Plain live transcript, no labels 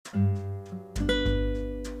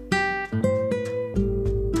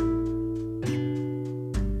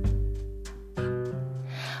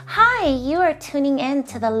for tuning in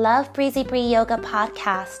to the Love Breezy Bree Yoga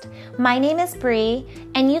podcast. My name is Bree,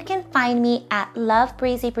 and you can find me at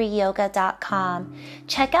lovebreezybreeyoga.com.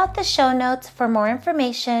 Check out the show notes for more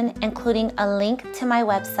information, including a link to my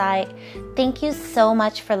website. Thank you so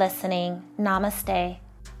much for listening. Namaste.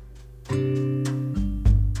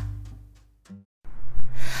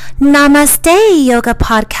 Namaste, Yoga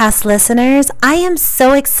Podcast listeners. I am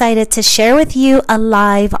so excited to share with you a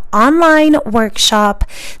live online workshop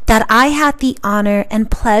that I had the honor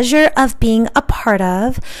and pleasure of being a part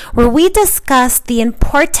of, where we discuss the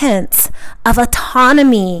importance of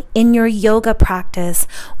autonomy in your yoga practice,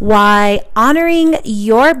 why honoring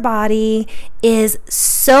your body is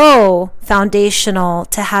so foundational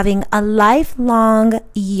to having a lifelong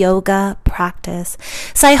yoga practice.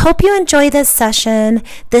 So I hope you enjoy this session.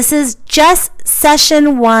 This is just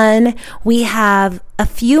session 1. We have a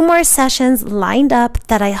few more sessions lined up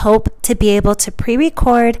that I hope to be able to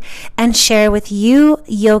pre-record and share with you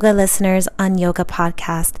yoga listeners on Yoga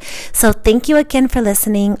Podcast. So thank you again for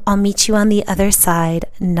listening. I'll meet you on the other side.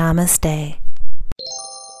 Namaste.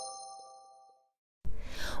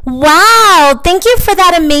 Wow, thank you for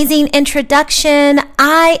that amazing introduction.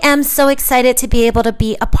 I am so excited to be able to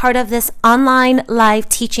be a part of this online live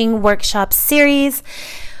teaching workshop series.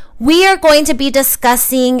 We are going to be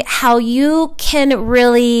discussing how you can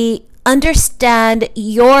really understand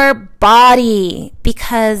your body,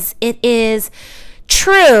 because it is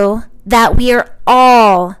true that we are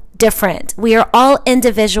all different. We are all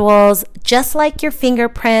individuals, just like your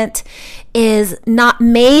fingerprint is not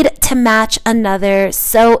made to match another,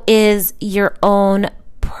 so is your own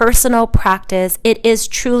personal practice. It is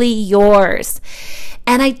truly yours.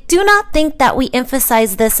 And I do not think that we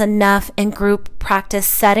emphasize this enough in group practice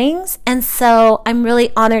settings. And so I'm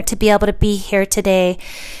really honored to be able to be here today.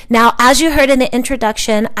 Now, as you heard in the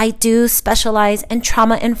introduction, I do specialize in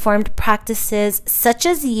trauma-informed practices such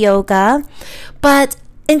as yoga, but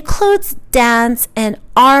includes dance and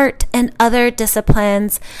art and other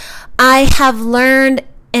disciplines. I have learned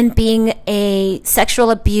in being a sexual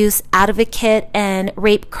abuse advocate and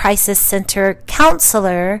rape crisis center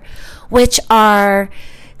counselor, which are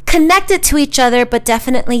connected to each other but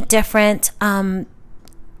definitely different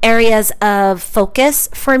areas of focus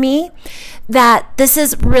for me, that this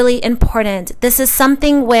is really important. This is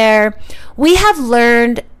something where we have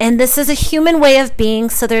learned, and this is a human way of being,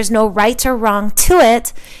 so there's no right or wrong to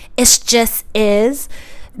it. It just is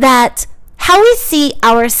that how we see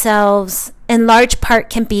ourselves in large part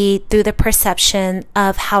can be through the perception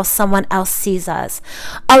of how someone else sees us.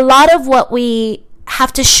 A lot of what we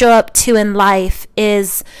have to show up to in life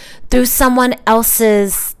is through someone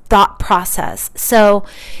else's thought process. So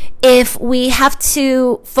if we have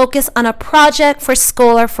to focus on a project for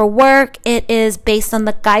school or for work, it is based on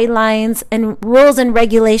the guidelines and rules and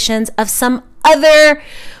regulations of some other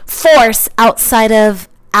force outside of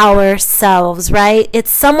ourselves, right? It's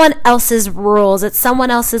someone else's rules, it's someone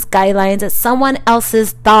else's guidelines, it's someone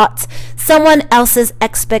else's thoughts, someone else's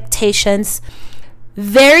expectations.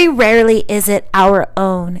 Very rarely is it our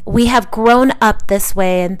own. We have grown up this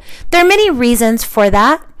way, and there are many reasons for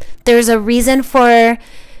that. There's a reason for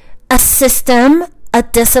a system, a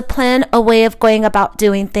discipline, a way of going about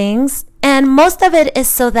doing things, and most of it is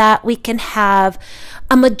so that we can have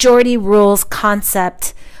a majority rules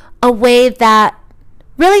concept, a way that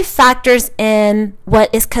really factors in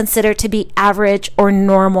what is considered to be average or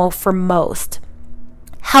normal for most.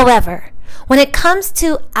 However, when it comes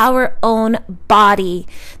to our own body,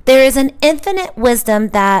 there is an infinite wisdom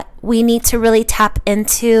that we need to really tap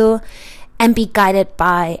into and be guided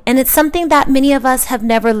by. And it's something that many of us have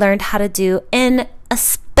never learned how to do, and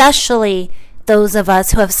especially those of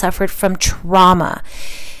us who have suffered from trauma.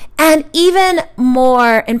 And even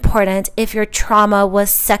more important, if your trauma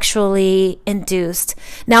was sexually induced.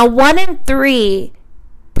 Now, 1 in 3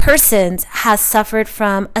 persons has suffered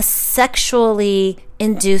from a sexually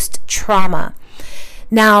induced trauma.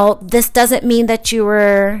 Now, this doesn't mean that you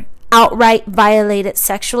were outright violated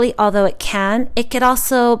sexually, although it can. It could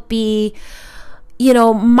also be,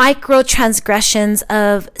 micro transgressions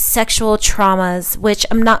of sexual traumas, which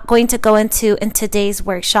I'm not going to go into in today's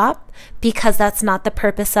workshop because that's not the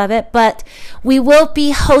purpose of it. But we will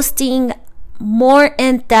be hosting more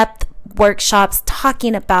in-depth workshops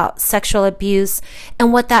talking about sexual abuse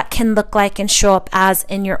and what that can look like and show up as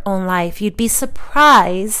in your own life. You'd be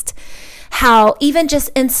surprised how even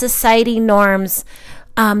just in society norms,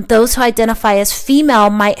 those who identify as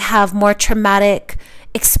female might have more traumatic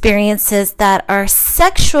experiences that are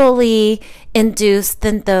sexually induced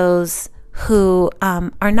than those who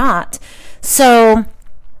are not. So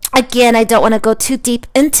Again, I don't want to go too deep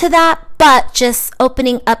into that, but just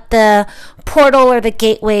opening up the portal or the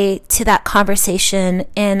gateway to that conversation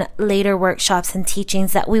in later workshops and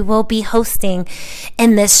teachings that we will be hosting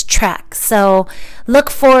in this track. So look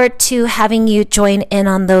forward to having you join in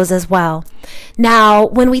on those as well. Now,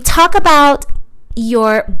 when we talk about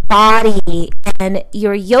your body and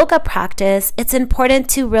your yoga practice, it's important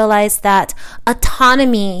to realize that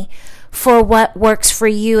autonomy for what works for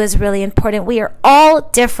you is really important. We are all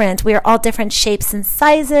different. We are all different shapes and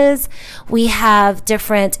sizes. We have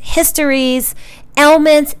different histories,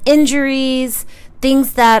 ailments, injuries,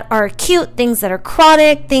 things that are acute, things that are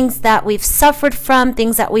chronic, things that we've suffered from,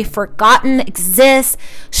 things that we've forgotten exist,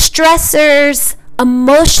 stressors,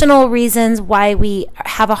 emotional reasons why we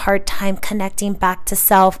have a hard time connecting back to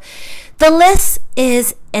self. The list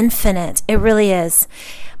is infinite. It really is.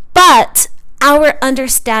 But our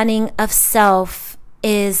understanding of self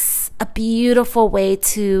is a beautiful way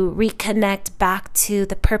to reconnect back to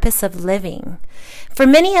the purpose of living. For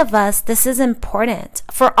many of us, this is important.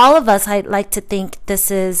 For all of us, I'd like to think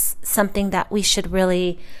this is something that we should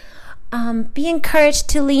really be encouraged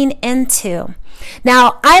to lean into.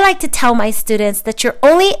 Now, I like to tell my students that you're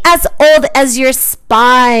only as old as your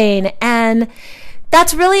spine. And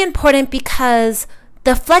that's really important because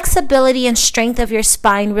the flexibility and strength of your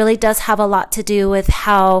spine really does have a lot to do with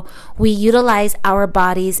how we utilize our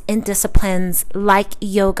bodies in disciplines like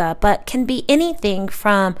yoga, but can be anything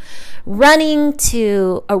from running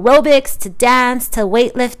to aerobics to dance to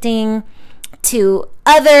weightlifting to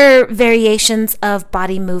other variations of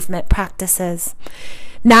body movement practices.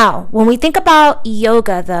 Now, when we think about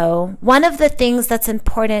yoga, though, one of the things that's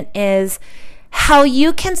important is how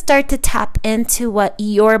you can start to tap into what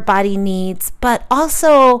your body needs, but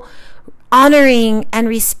also honoring and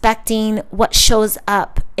respecting what shows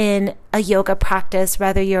up in a yoga practice,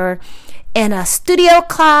 whether you're in a studio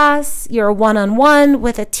class, you're one-on-one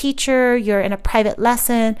with a teacher, you're in a private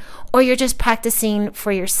lesson, or you're just practicing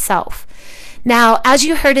for yourself. Now, as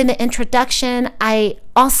you heard in the introduction, I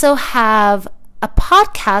also have a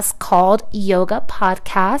podcast called Yoga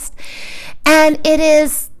Podcast, and it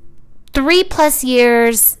is 3+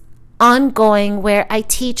 years ongoing where I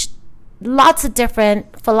teach lots of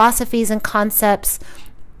different philosophies and concepts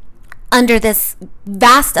under this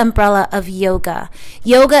vast umbrella of yoga.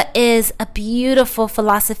 Yoga is a beautiful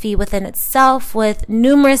philosophy within itself with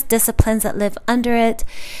numerous disciplines that live under it,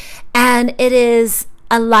 and it is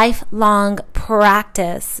a lifelong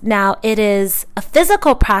practice. Now, it is a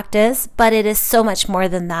physical practice, but it is so much more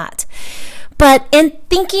than that. But in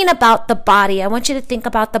thinking about the body, I want you to think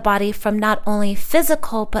about the body from not only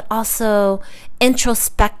physical, but also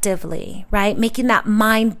introspectively, right? Making that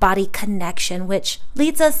mind-body connection, which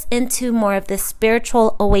leads us into more of this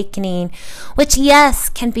spiritual awakening, which, yes,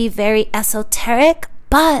 can be very esoteric,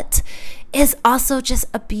 but is also just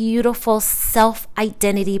a beautiful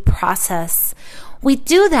self-identity process. We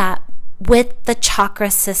do that with the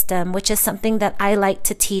chakra system, which is something that I like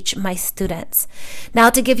to teach my students.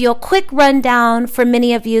 Now, to give you a quick rundown, for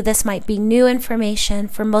many of you, this might be new information.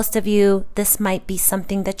 For most of you, this might be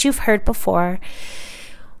something that you've heard before.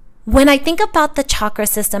 When I think about the chakra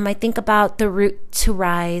system, I think about the root to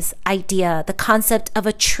rise idea, the concept of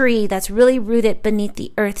a tree that's really rooted beneath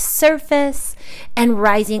the earth's surface and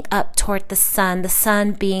rising up toward the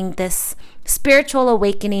sun being this spiritual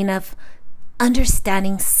awakening of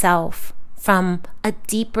understanding self from a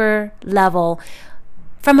deeper level,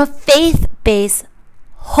 from a faith-based,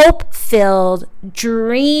 hope-filled,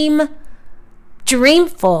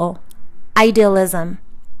 dreamful idealism.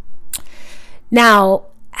 Now,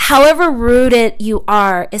 however rooted you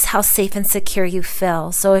are is how safe and secure you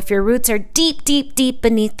feel. So if your roots are deep, deep, deep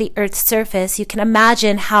beneath the earth's surface, you can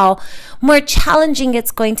imagine how more challenging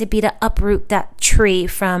it's going to be to uproot that tree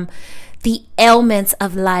from the ailments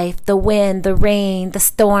of life, the wind, the rain, the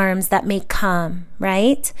storms that may come,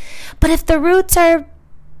 right? But if the roots are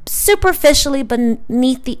superficially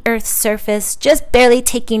beneath the earth's surface, just barely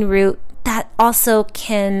taking root, that also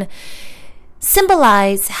can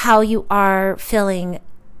symbolize how you are feeling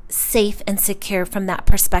safe and secure from that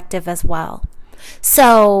perspective as well.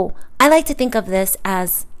 So I like to think of this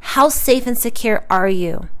as, how safe and secure are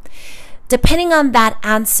you? Depending on that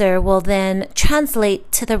answer will then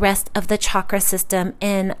translate to the rest of the chakra system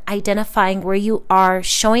in identifying where you are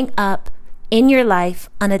showing up in your life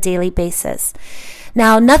on a daily basis.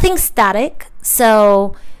 Now, nothing's static,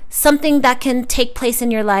 so something that can take place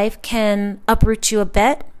in your life can uproot you a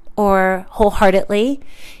bit or wholeheartedly.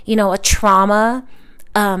 You know, a trauma,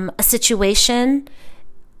 a situation,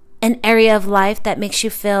 an area of life that makes you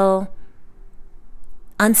feel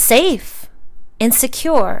unsafe,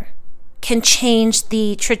 insecure, can change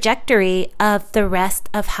the trajectory of the rest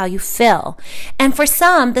of how you feel. And for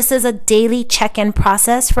some, this is a daily check-in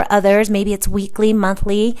process. For others, maybe it's weekly,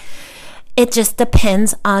 monthly. It just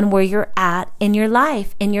depends on where you're at in your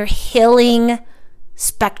life, in your healing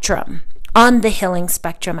spectrum, on the healing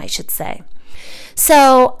spectrum, I should say.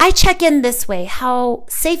 So I check in this way. How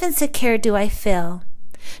safe and secure do I feel?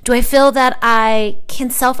 Do I feel that I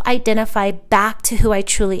can self-identify back to who I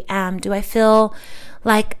truly am? Do I feel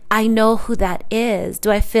like I know who that is?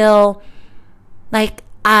 Do I feel like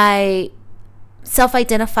I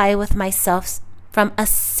self-identify with myself from a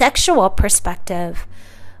sexual perspective,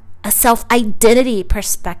 a self-identity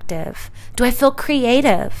perspective? Do I feel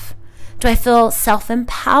creative? Do I feel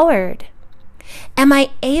self-empowered? Am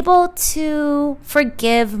I able to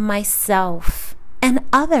forgive myself and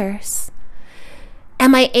others?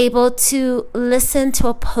 Am I able to listen to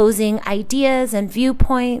opposing ideas and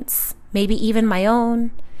viewpoints, maybe even my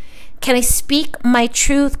own? Can I speak my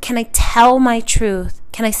truth? Can I tell my truth?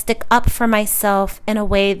 Can I stick up for myself in a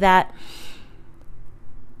way that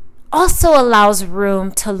also allows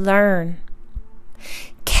room to learn?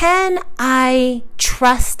 Can I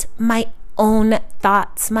trust my own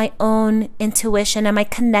thoughts, my own intuition? Am I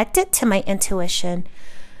connected to my intuition?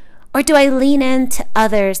 Or do I lean into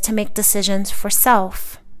others to make decisions for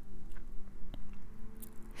self?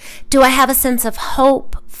 Do I have a sense of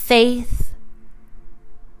hope, faith,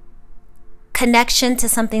 connection to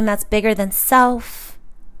something that's bigger than self?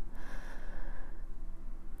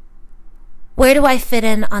 Where do I fit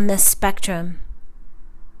in on this spectrum?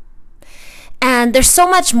 And there's so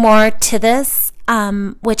much more to this,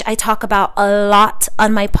 which I talk about a lot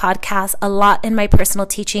on my podcast, a lot in my personal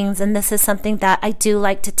teachings. And this is something that I do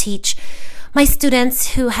like to teach my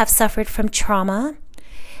students who have suffered from trauma.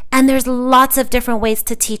 And there's lots of different ways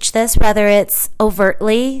to teach this, whether it's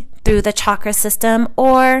overtly through the chakra system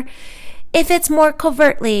or if it's more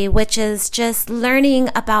covertly, which is just learning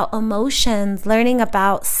about emotions, learning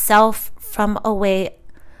about self from a way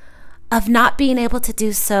of not being able to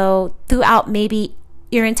do so throughout maybe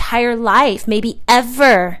your entire life, maybe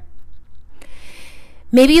ever.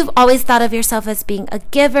 Maybe you've always thought of yourself as being a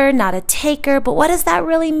giver, not a taker, but what does that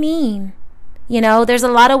really mean? You know, there's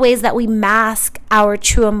a lot of ways that we mask our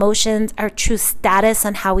true emotions, our true status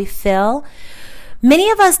on how we feel. Many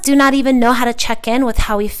of us do not even know how to check in with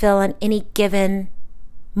how we feel in any given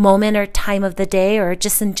moment or time of the day or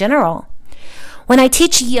just in general. When I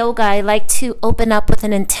teach yoga, I like to open up with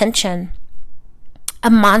an intention, a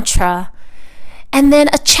mantra, and then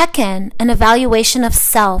a check-in, an evaluation of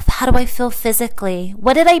self. How do I feel physically?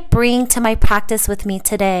 What did I bring to my practice with me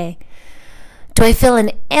today? Do I feel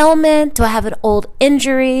an ailment? Do I have an old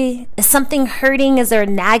injury? Is something hurting? Is there a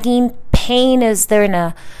nagging pain? Is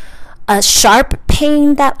there a sharp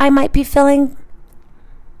pain that I might be feeling?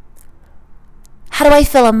 How do I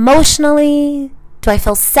feel emotionally? Do I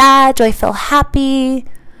feel sad? Do I feel happy?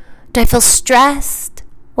 Do I feel stressed?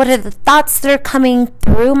 What are the thoughts that are coming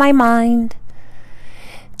through my mind?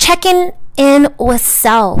 Checking in with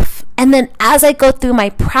self. And then as I go through my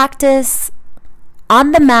practice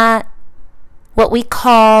on the mat, what we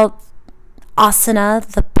call asana,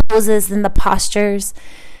 the poses and the postures,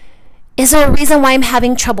 is there a reason why I'm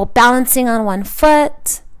having trouble balancing on one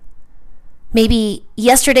foot? Maybe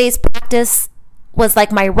yesterday's practice was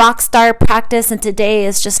like my rock star practice and today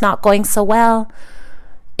is just not going so well.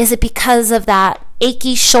 Is it because of that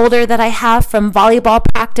achy shoulder that I have from volleyball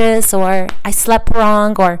practice, or I slept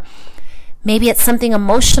wrong, or maybe it's something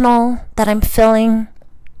emotional that I'm feeling?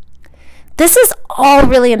 This is all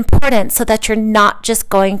really important so that you're not just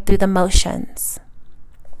going through the motions.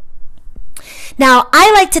 Now,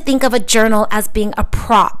 I like to think of a journal as being a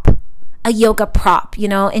prop, a yoga prop. You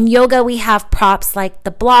know, in yoga, we have props like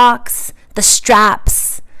the blocks, the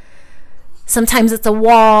straps. Sometimes it's a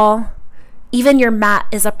wall. Even your mat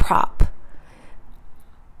is a prop.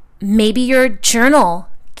 Maybe your journal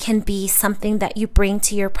can be something that you bring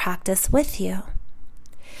to your practice with you.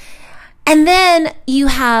 And then you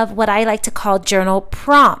have what I like to call journal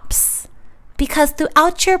prompts, because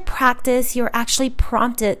throughout your practice, you're actually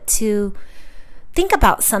prompted to think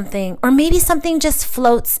about something, or maybe something just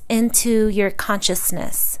floats into your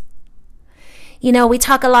consciousness. You know, we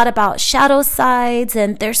talk a lot about shadow sides,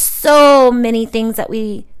 and there's so many things that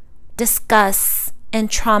we discuss in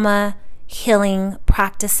trauma healing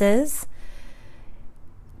practices.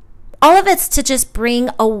 All of it's to just bring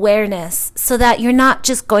awareness so that you're not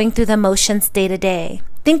just going through the motions day to day.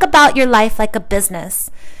 Think about your life like a business.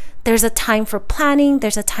 There's a time for planning,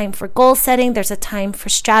 there's a time for goal setting, there's a time for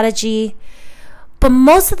strategy. But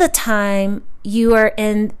most of the time, you are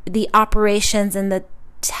in the operations and the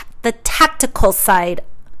tactical side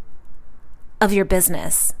of your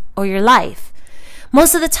business or your life.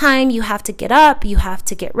 Most of the time, you have to get up, you have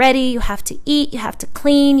to get ready, you have to eat, you have to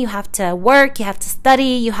clean, you have to work, you have to study,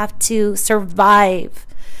 you have to survive.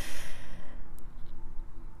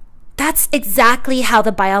 That's exactly how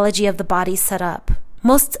the biology of the body is set up.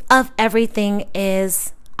 Most of everything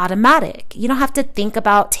is automatic. You don't have to think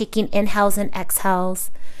about taking inhales and exhales.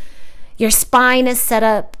 Your spine is set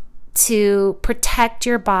up to protect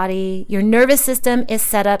your body. Your nervous system is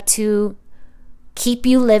set up to keep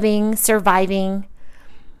you living, surviving.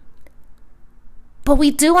 But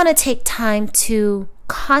we do want to take time to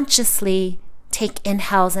consciously take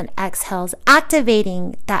inhales and exhales,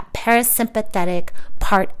 activating that parasympathetic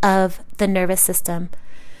part of the nervous system,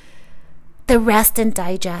 the rest and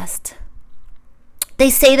digest. They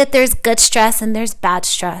say that there's good stress and there's bad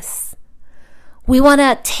stress. We want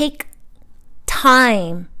to take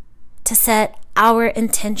time to set our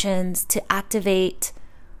intentions to activate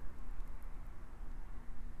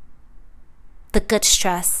the good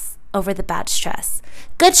stress over the bad stress.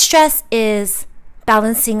 Good stress is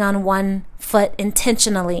balancing on one foot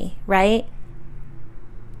intentionally, right?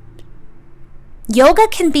 Yoga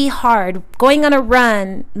can be hard. Going on a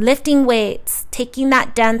run, lifting weights, taking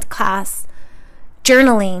that dance class,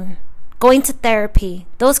 journaling, going to therapy.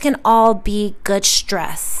 Those can all be good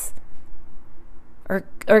stress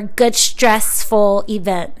or good stressful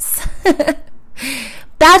events.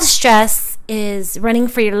 Bad stress is running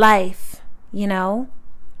for your life, not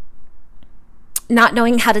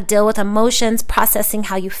knowing how to deal with emotions, processing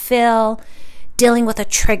how you feel, dealing with a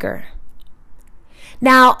trigger.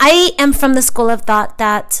 Now, I am from the school of thought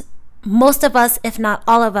that most of us, if not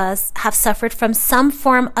all of us, have suffered from some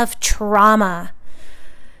form of trauma.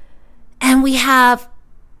 And we have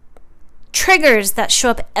triggers that show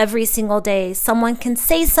up every single day. Someone can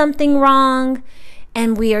say something wrong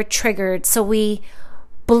and we are triggered. So we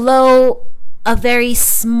blow a very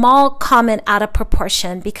small comment out of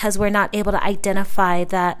proportion because we're not able to identify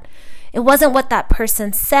that it wasn't what that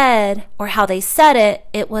person said or how they said it.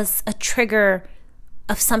 It was a trigger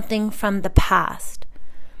of something from the past.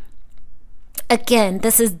 Again,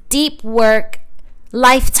 this is deep work,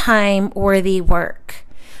 lifetime worthy work.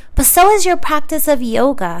 But so is your practice of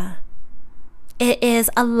yoga. It is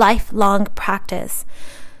a lifelong practice.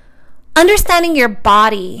 Understanding your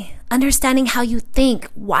body, understanding how you think,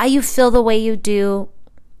 why you feel the way you do,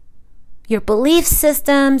 your belief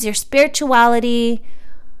systems, your spirituality,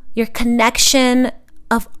 your connection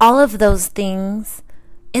of all of those things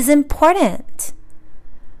is important.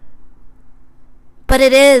 But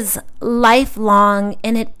it is lifelong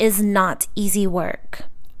and it is not easy work.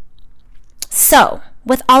 So,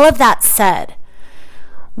 with all of that said,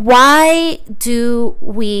 why do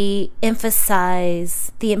we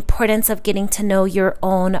emphasize the importance of getting to know your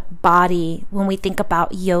own body when we think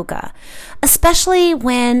about yoga? Especially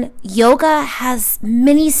when yoga has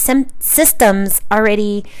many systems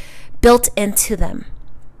already built into them,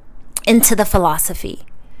 into the philosophy.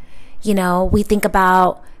 We think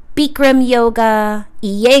about Bikram yoga,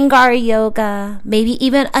 Iyengar yoga, maybe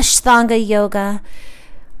even Ashtanga yoga.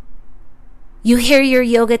 You hear your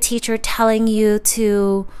yoga teacher telling you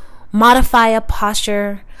to modify a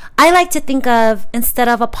posture. I like to think of, instead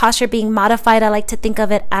of a posture being modified, I like to think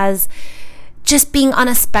of it as just being on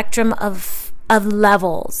a spectrum of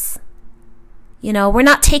levels. We're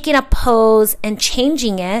not taking a pose and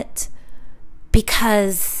changing it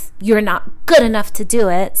because you're not good enough to do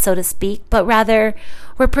it, so to speak, but rather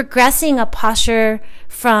we're progressing a posture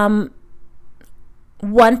from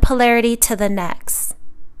one polarity to the next.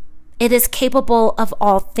 It is capable of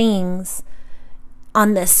all things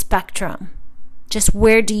on this spectrum. Just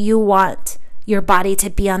where do you want your body to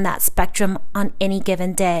be on that spectrum on any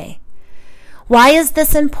given day? Why is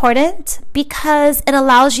this important? Because it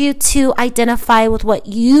allows you to identify with what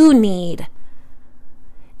you need.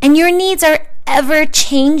 And your needs are ever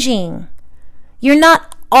changing. You're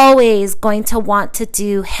not always going to want to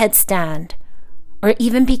do headstand or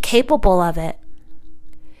even be capable of it.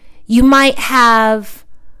 You might have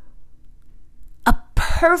a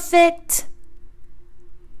perfect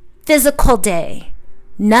physical day.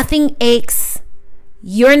 Nothing aches.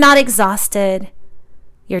 You're not exhausted.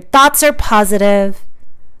 Your thoughts are positive.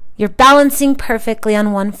 You're balancing perfectly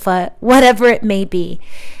on one foot, whatever it may be.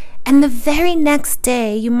 And the very next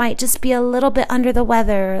day, you might just be a little bit under the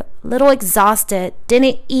weather, a little exhausted,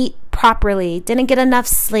 didn't eat properly, didn't get enough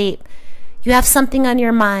sleep. You have something on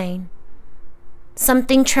your mind.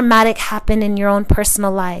 Something traumatic happened in your own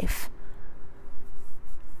personal life.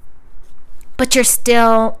 But you're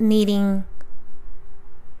still needing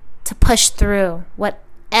to push through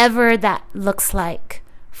whatever that looks like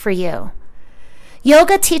for you.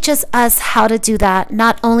 Yoga teaches us how to do that,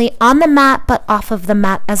 not only on the mat, but off of the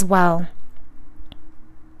mat as well.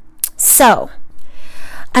 So,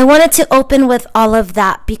 I wanted to open with all of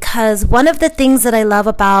that because one of the things that I love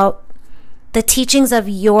about the teachings of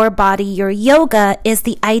your body, your yoga, is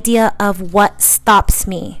the idea of what stops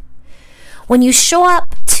me. When you show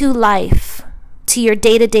up to life, to your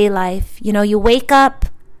day-to-day life, you wake up,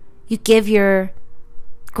 you give your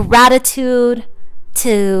gratitude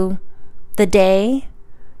to the day,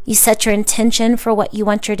 you set your intention for what you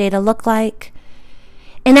want your day to look like.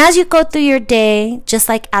 And as you go through your day, just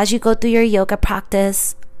like as you go through your yoga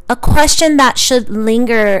practice, a question that should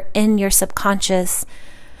linger in your subconscious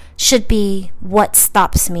should be, what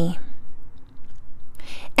stops me?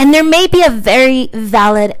 And there may be a very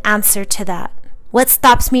valid answer to that. What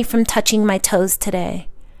stops me from touching my toes today?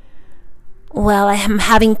 Well, I am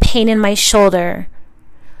having pain in my shoulder.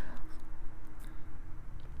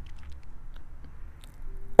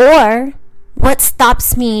 Or, what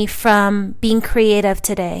stops me from being creative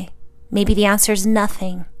today? Maybe the answer is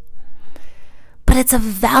nothing. But it's a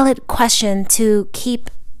valid question to keep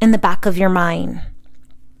in the back of your mind.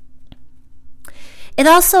 It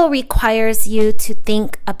also requires you to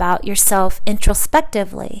think about yourself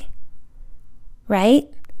introspectively, right?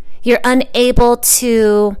 You're unable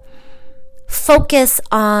to focus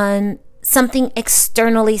on something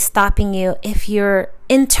externally stopping you if you're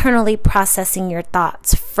internally processing your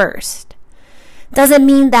thoughts first. Doesn't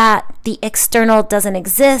mean that the external doesn't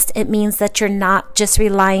exist. It means that you're not just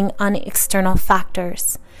relying on external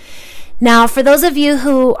factors. Now, for those of you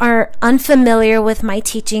who are unfamiliar with my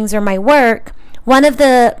teachings or my work, one of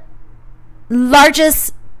the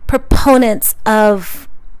largest proponents of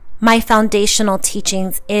my foundational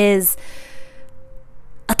teachings is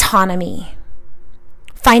autonomy.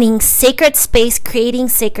 Finding sacred space, creating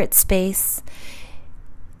sacred space,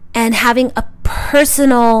 and having a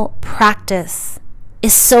personal practice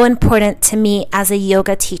is so important to me as a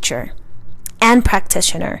yoga teacher and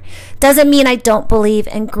practitioner. Doesn't mean I don't believe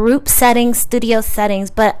in group settings, studio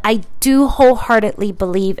settings, but I do wholeheartedly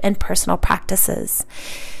believe in personal practices.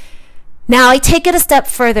 Now, I take it a step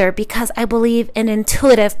further because I believe in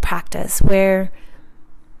intuitive practice where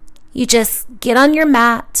you just get on your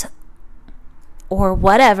mat or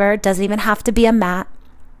whatever, it doesn't even have to be a mat,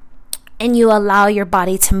 and you allow your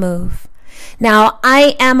body to move. Now,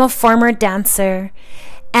 I am a former dancer,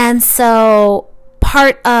 and so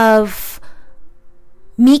part of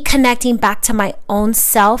me connecting back to my own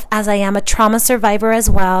self, as I am a trauma survivor as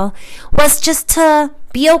well, was just to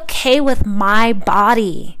be okay with my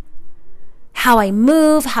body, how I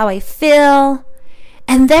move, how I feel,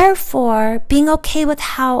 and therefore being okay with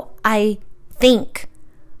how I think,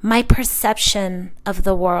 my perception of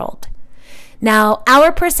the world. Now,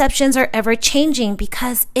 our perceptions are ever changing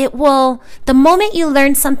because the moment you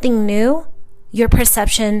learn something new, your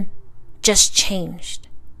perception just changed.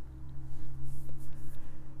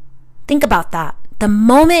 Think about that. The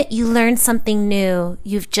moment you learn something new,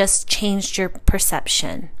 you've just changed your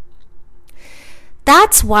perception.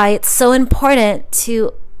 That's why it's so important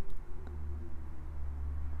to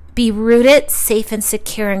be rooted, safe and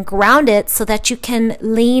secure and grounded so that you can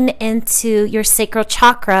lean into your sacral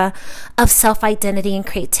chakra of self-identity and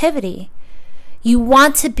creativity. You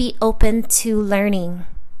want to be open to learning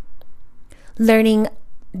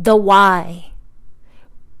the why,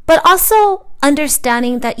 but also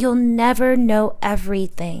understanding that you'll never know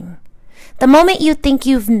everything. The moment you think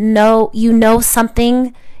you know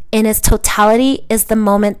something in its totality is the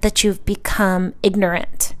moment that you've become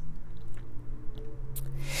ignorant.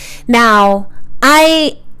 Now,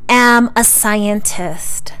 I am a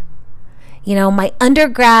scientist. My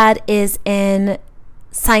undergrad is in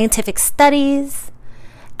scientific studies.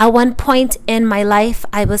 At one point in my life,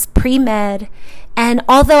 I was pre-med, and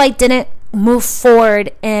although I didn't move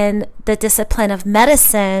forward in the discipline of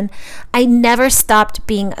medicine, I never stopped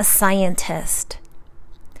being a scientist.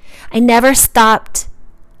 I never stopped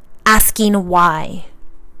asking why.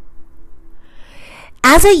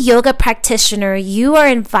 As a yoga practitioner, you are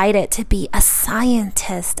invited to be a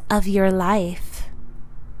scientist of your life.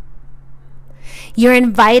 You're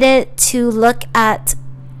invited to look at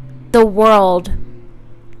the world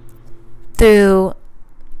through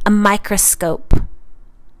a microscope.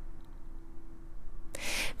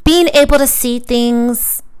 Being able to see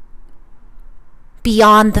things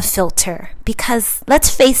beyond the filter, because let's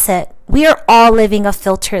face it, we are all living a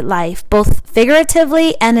filtered life, both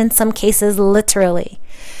figuratively and in some cases literally.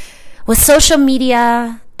 With social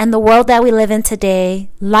media and the world that we live in today,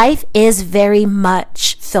 life is very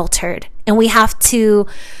much filtered, and we have to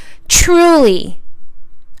truly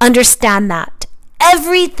understand that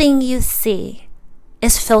everything you see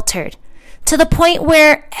is filtered to the point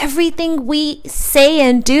where everything we say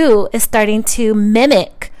and do is starting to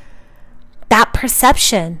mimic that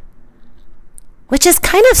perception, which is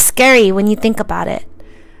kind of scary when you think about it,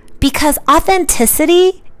 because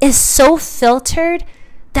authenticity is so filtered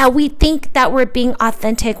that we think that we're being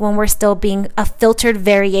authentic when we're still being a filtered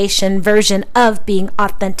version of being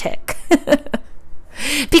authentic.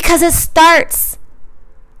 Because it starts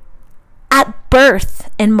at birth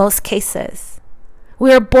in most cases.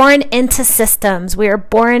 We are born into systems. We are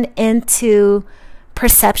born into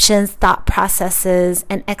perceptions, thought processes,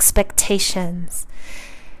 and expectations.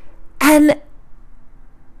 And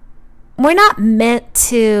we're not meant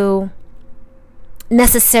to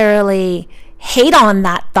necessarily hate on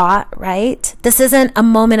that thought, right? This isn't a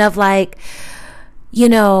moment of rebel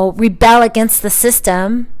against the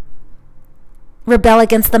system, rebel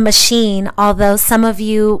against the machine, although some of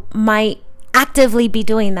you might actively be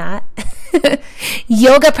doing that.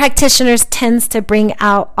 Yoga practitioners tends to bring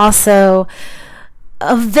out also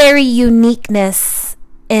a very uniqueness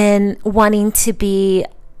in wanting to be,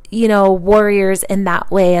 warriors in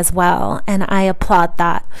that way as well. And I applaud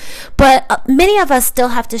that. But many of us still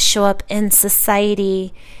have to show up in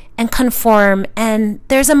society and conform. And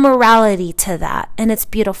there's a morality to that. And it's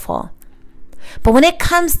beautiful. But when it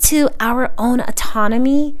comes to our own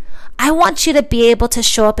autonomy, I want you to be able to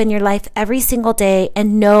show up in your life every single day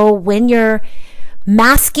and know when you're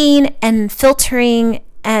masking and filtering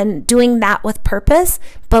and doing that with purpose,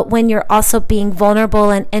 but when you're also being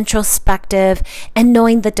vulnerable and introspective and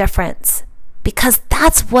knowing the difference, because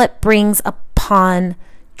that's what brings upon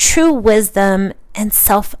true wisdom and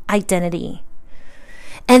self-identity.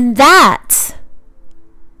 And that,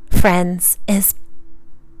 friends, is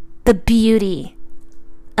the beauty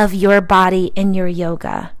of your body in your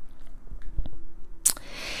yoga.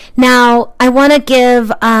 Now, I want to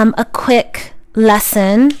give a quick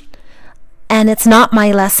lesson, and it's not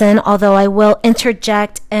my lesson, although I will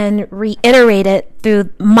interject and reiterate it through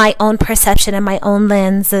my own perception and my own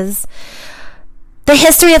lenses. The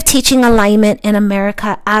history of teaching alignment in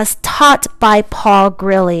America as taught by Paul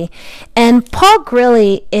Grilly. And Paul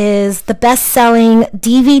Grilly is the best-selling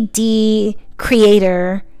DVD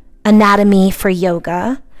creator, Anatomy for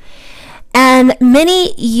Yoga. And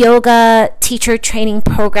many yoga teacher training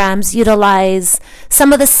programs utilize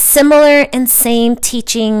some of the similar and same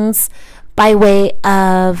teachings by way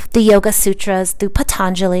of the Yoga Sutras through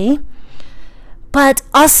Patanjali, but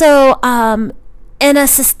also in a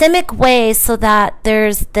systemic way, so that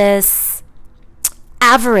there's this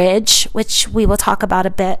average, which we will talk about a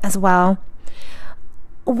bit as well,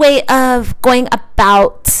 way of going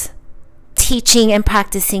about teaching and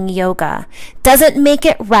practicing yoga. Doesn't make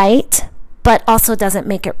it right, but also doesn't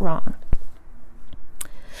make it wrong.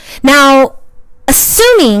 Now,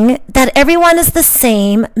 assuming that everyone is the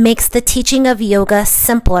same makes the teaching of yoga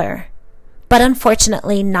simpler, but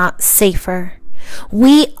unfortunately not safer.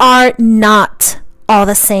 We are not all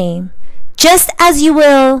the same. Just as you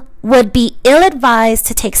would be ill-advised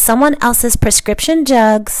to take someone else's prescription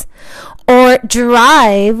drugs or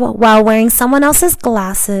drive while wearing someone else's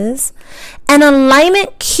glasses, an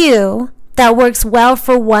alignment cue that works well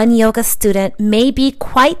for one yoga student may be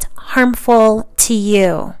quite harmful to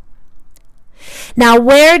you. Now,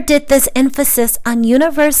 where did this emphasis on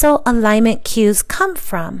universal alignment cues come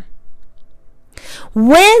from?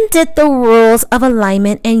 When did the rules of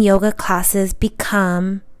alignment in yoga classes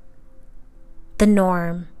become the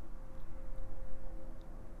norm?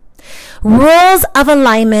 Rules of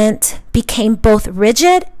alignment became both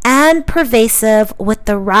rigid and pervasive with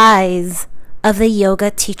the rise of the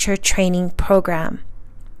yoga teacher training program.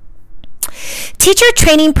 Teacher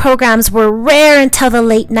training programs were rare until the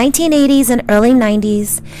late 1980s and early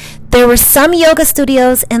 90s. There were some yoga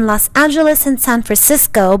studios in Los Angeles and San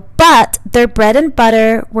Francisco, but their bread and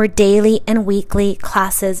butter were daily and weekly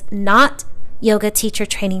classes, not yoga teacher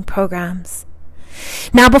training programs.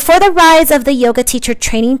 Now, before the rise of the yoga teacher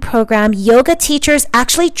training program, yoga teachers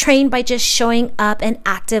actually trained by just showing up and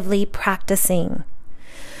actively practicing.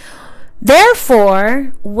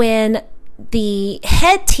 Therefore, when the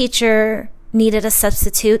head teacher needed a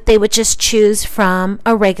substitute, they would just choose from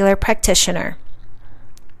a regular practitioner.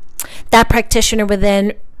 That practitioner would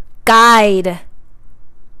then guide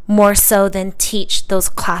more so than teach those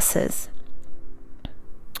classes.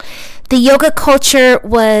 The yoga culture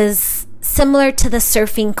was similar to the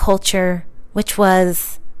surfing culture, which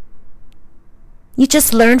was you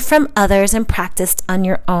just learned from others and practiced on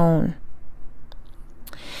your own.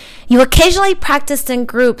 You occasionally practiced in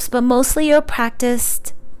groups, but mostly you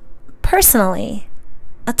practiced personally,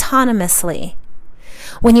 autonomously.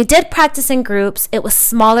 When you did practice in groups, it was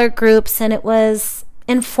smaller groups and it was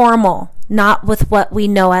informal, not with what we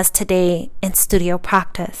know as today in studio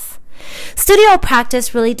practice. Studio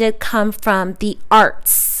practice really did come from the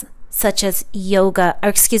arts, such as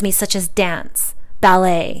such as dance,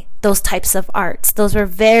 ballet, those types of arts. Those were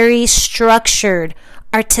very structured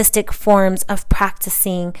artistic forms of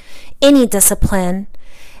practicing any discipline.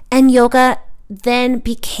 And yoga then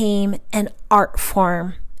became an art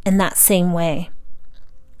form in that same way.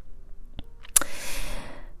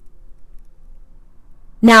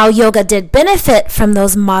 Now, yoga did benefit from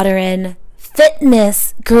those modern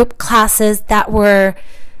fitness group classes that were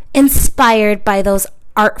inspired by those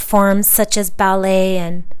art forms such as ballet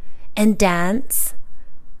and dance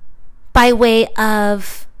by way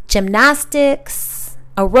of gymnastics,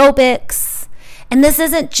 aerobics. And this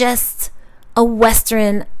isn't just a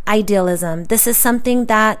Western idealism. This is something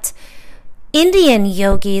that Indian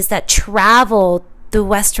yogis that traveled the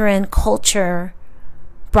Western culture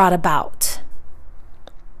brought about.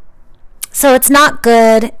 So it's not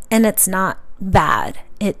good and it's not bad.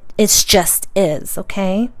 It's just is,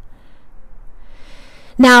 okay?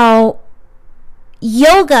 Now,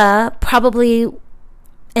 yoga probably,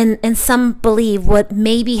 and some believe, would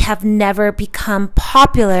maybe have never become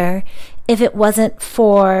popular if it wasn't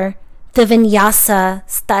for the vinyasa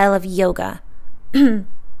style of yoga.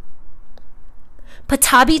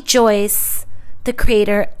 Pattabhi Jois, the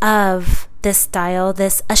creator of this style,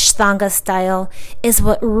 this Ashtanga style, is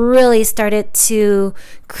what really started to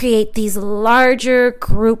create these larger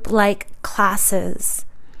group-like classes.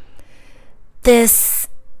 This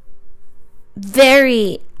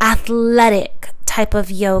very athletic type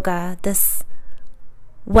of yoga, this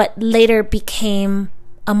what later became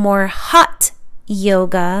a more hot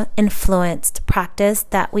yoga influenced practice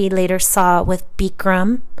that we later saw with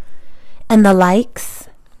Bikram and the likes.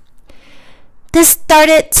 This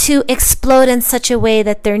started to explode in such a way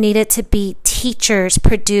that there needed to be teachers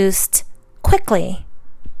produced quickly,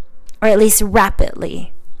 or at least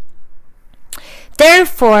rapidly.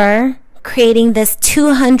 Therefore, creating this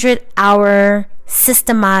 200-hour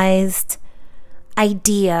systemized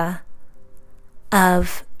idea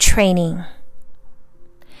of training.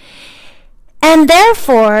 And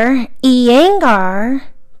therefore, Iyengar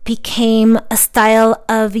became a style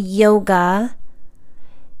of yoga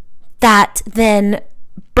that then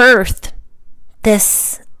birthed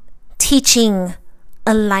this teaching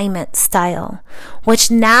alignment style, which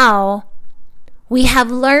now we have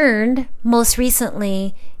learned most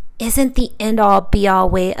recently isn't the end-all be-all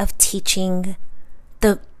way of teaching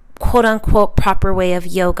the quote-unquote proper way of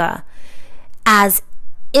yoga, as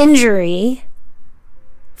injury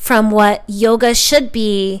from what yoga should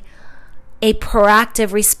be a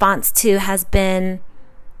proactive response to has been,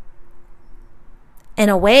 in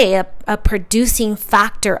a way, a producing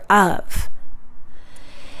factor of.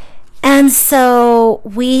 And so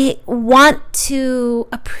we want to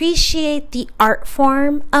appreciate the art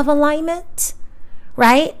form of alignment,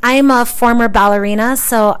 right? I'm a former ballerina,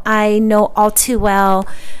 so I know all too well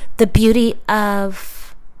the beauty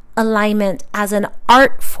of alignment as an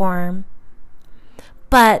art form.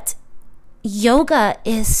 But yoga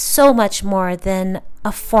is so much more than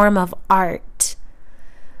a form of art,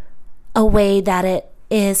 a way that it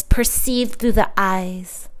is perceived through the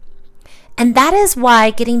eyes. And that is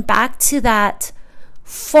why, getting back to that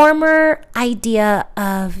former idea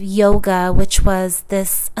of yoga, which was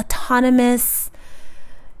this autonomous,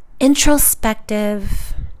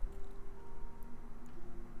 introspective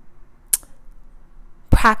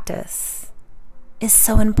practice, is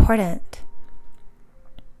so important.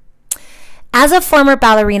 As a former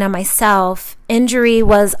ballerina myself, injury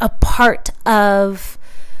was a part of,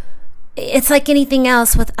 it's like anything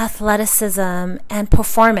else with athleticism and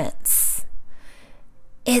performance.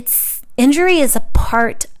 Injury is a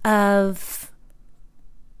part of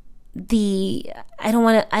the, I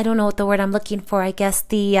don't know what the word I'm looking for, I guess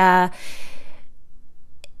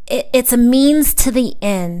it's a means to the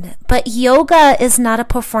end. But yoga is not a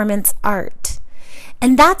performance art.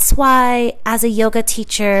 And that's why, as a yoga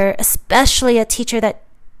teacher, especially a teacher that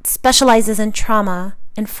specializes in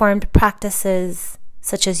trauma-informed practices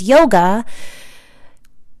such as yoga,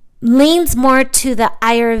 leans more to the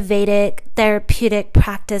Ayurvedic therapeutic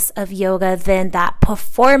practice of yoga than that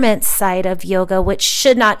performance side of yoga, which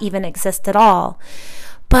should not even exist at all.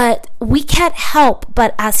 But we can't help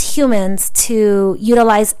but, as humans, to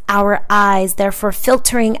utilize our eyes, therefore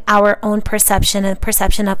filtering our own perception and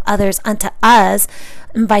perception of others unto us,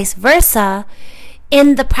 and vice versa,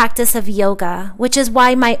 in the practice of yoga, which is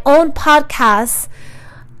why my own podcast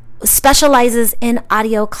specializes in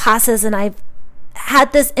audio classes, and I've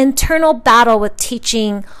had this internal battle with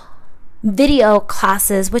teaching video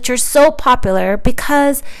classes, which are so popular,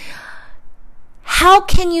 because how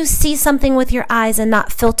can you see something with your eyes and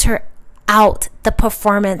not filter out the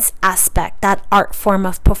performance aspect, that art form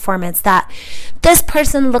of performance, that this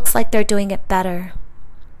person looks like they're doing it better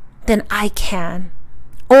than I can,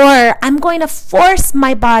 or I'm going to force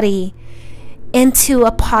my body into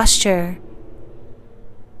a posture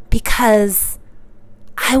because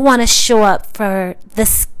I want to show up for the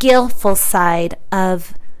skillful side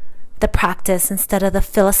of the practice instead of the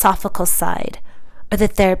philosophical side or the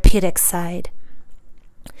therapeutic side.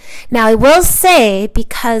 Now, I will say,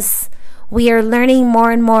 because we are learning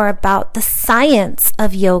more and more about the science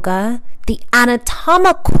of yoga, the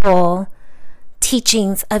anatomical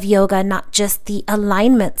teachings of yoga, not just the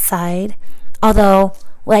alignment side, although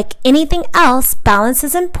like anything else, balance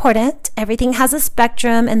is important. Everything has a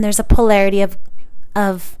spectrum and there's a polarity of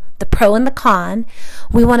the pro and the con.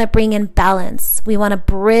 We want to bring in balance. We want to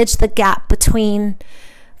bridge the gap between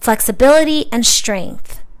flexibility and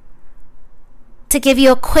strength. To give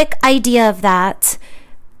you a quick idea of that,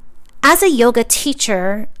 as a yoga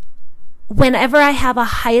teacher, whenever I have a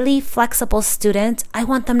highly flexible student, I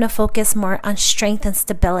want them to focus more on strength and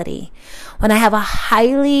stability. When I have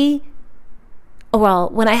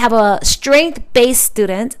a strength-based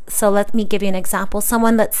student, so let me give you an example.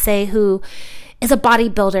 Someone, let's say, who is a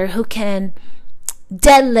bodybuilder who can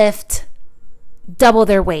deadlift double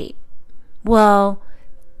their weight. Well,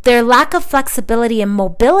 their lack of flexibility and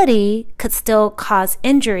mobility could still cause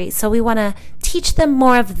injury. So we want to teach them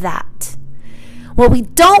more of that. What we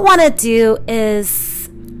don't want to do is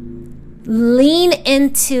lean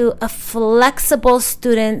into a flexible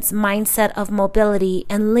student's mindset of mobility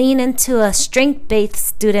and lean into a strength-based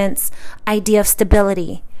student's idea of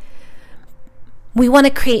stability. We want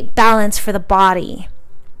to create balance for the body.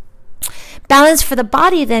 Balance for the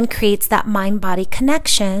body then creates that mind-body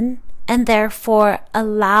connection, and therefore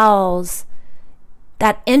allows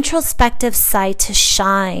that introspective side to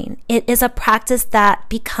shine. It is a practice that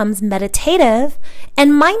becomes meditative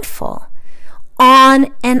and mindful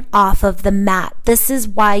on and off of the mat. This is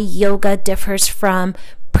why yoga differs from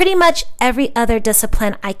pretty much every other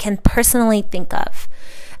discipline I can personally think of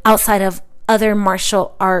outside of other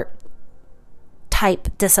martial art type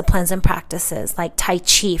disciplines and practices, like Tai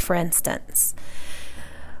Chi, for instance.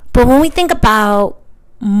 But when we think about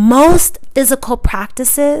most physical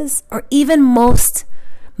practices, or even most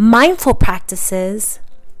mindful practices,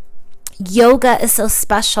 yoga is so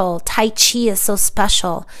special, Tai Chi is so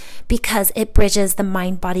special, because it bridges the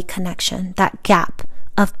mind-body connection. That gap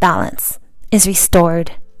of balance is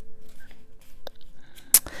restored.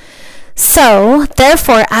 So,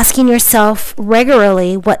 therefore, asking yourself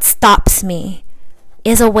regularly what stops me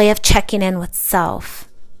is a way of checking in with self.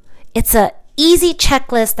 It's an easy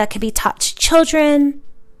checklist that can be taught to children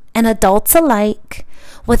and adults alike,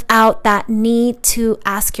 without that need to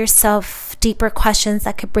ask yourself deeper questions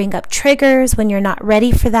that could bring up triggers when you're not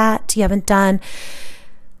ready for that. You haven't done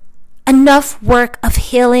enough work of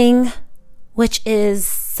healing, which is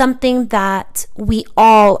something that we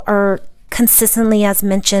all are consistently, as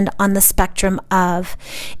mentioned, on the spectrum of.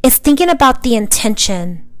 It's thinking about the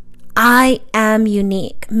intention. I am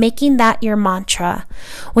unique. Making that your mantra.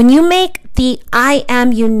 When you make the I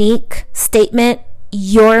am unique statement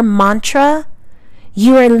your mantra,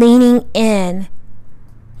 you are leaning in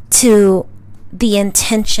to the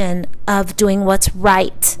intention of doing what's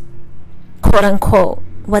right, quote unquote,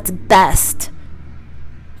 what's best.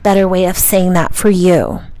 Better way of saying that for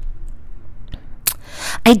you.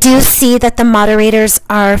 I do see that the moderators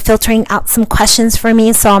are filtering out some questions for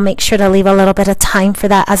me, so I'll make sure to leave a little bit of time for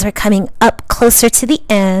that as we're coming up closer to the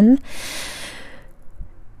end.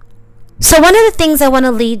 So one of the things I want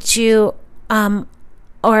to leave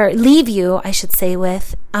you, I should say,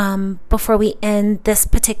 with before we end this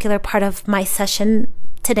particular part of my session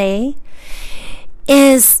today,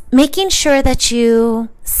 is making sure that you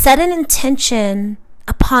set an intention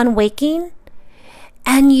upon waking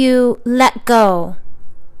and you let go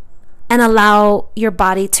and allow your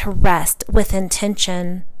body to rest with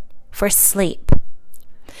intention for sleep.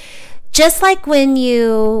 Just like when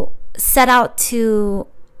you set out to,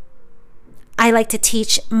 I like to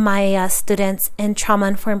teach my students in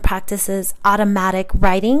trauma-informed practices, automatic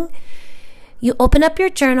writing. You open up your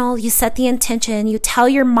journal, you set the intention, you tell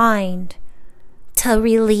your mind to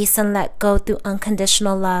release and let go through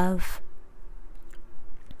unconditional love.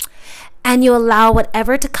 And you allow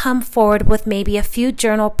whatever to come forward, with maybe a few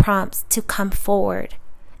journal prompts to come forward.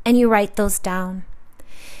 And you write those down.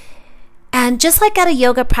 And just like at a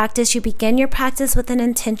yoga practice, you begin your practice with an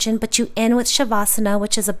intention, but you end with Shavasana,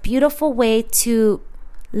 which is a beautiful way to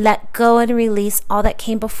let go and release all that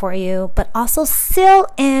came before you, but also seal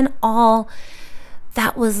in all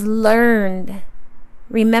that was learned.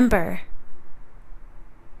 Remember,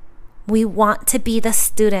 we want to be the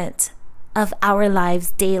student of our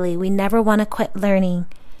lives daily. We never want to quit learning.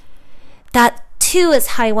 That too is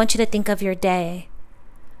how I want you to think of your day.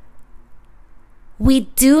 We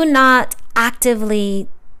do not actively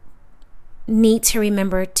need to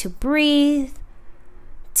remember to breathe,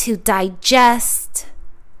 to digest,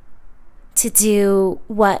 to do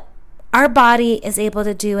what our body is able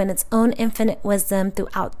to do in its own infinite wisdom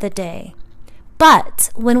throughout the day. But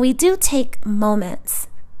when we do take moments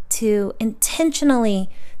to intentionally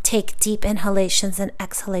take deep inhalations and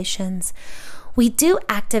exhalations, we do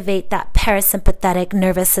activate that parasympathetic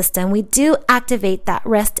nervous system. We do activate that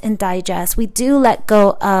rest and digest. We do let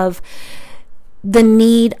go of the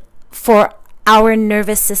need for our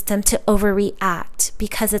nervous system to overreact,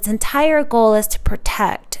 because its entire goal is to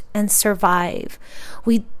protect and survive.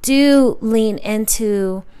 We do lean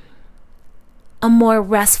into a more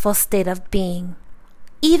restful state of being.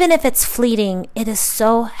 Even if it's fleeting, it is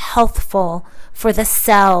so healthful for the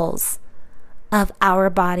cells of our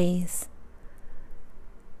bodies.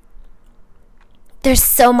 There's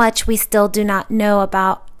so much we still do not know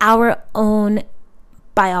about our own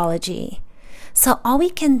biology. So all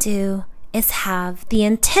we can do is have the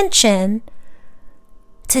intention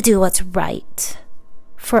to do what's right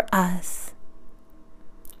for us.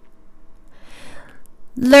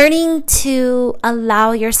 Learning to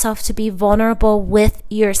allow yourself to be vulnerable with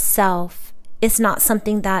yourself is not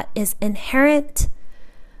something that is inherent,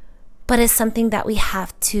 but is something that we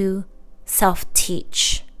have to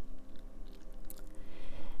self-teach.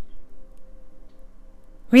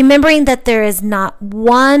 Remembering that there is not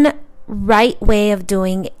one right way of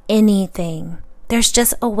doing anything. There's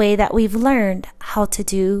just a way that we've learned how to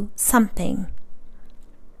do something.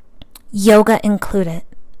 Yoga included.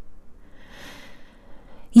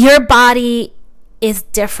 Your body is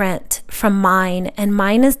different from mine, and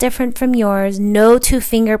mine is different from yours. No two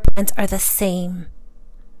fingerprints are the same.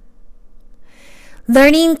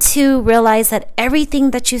 Learning to realize that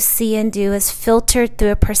everything that you see and do is filtered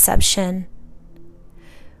through a perception.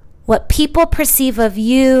 What people perceive of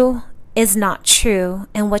you is not true,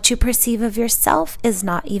 and what you perceive of yourself is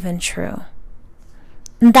not even true.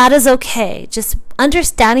 And that is okay. Just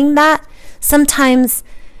understanding that sometimes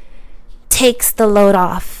takes the load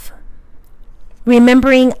off.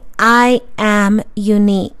 Remembering I am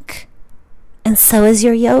unique, and so is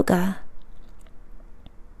your yoga.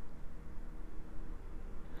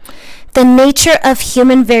 The nature of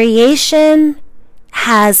human variation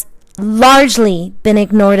has largely been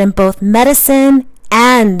ignored in both medicine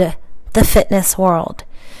and the fitness world,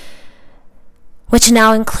 which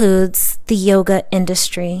now includes the yoga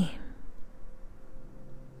industry.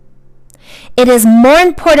 It is more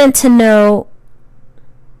important to know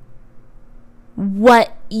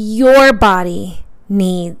what your body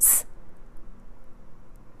needs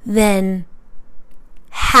than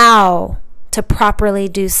how to properly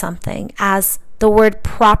do something, as the word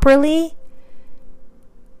properly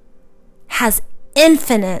has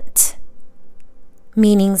infinite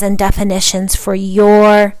meanings and definitions for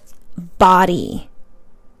your body.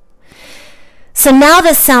 So now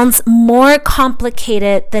this sounds more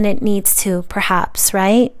complicated than it needs to, perhaps,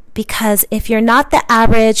 right? Because if you're not the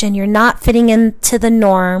average and you're not fitting into the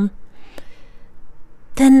norm,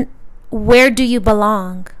 then where do you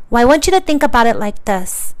belong? Well, I want you to think about it like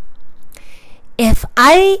this. If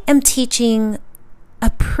I am teaching a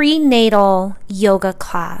prenatal yoga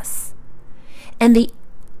class, and the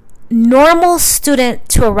normal student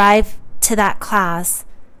to arrive to that class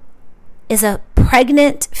is a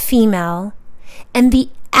pregnant female, and the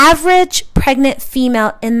average pregnant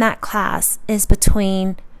female in that class is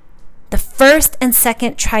between the first and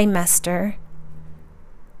second trimester,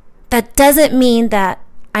 that doesn't mean that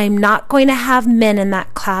I'm not going to have men in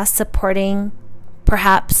that class supporting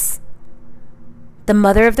perhaps the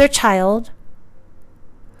mother of their child.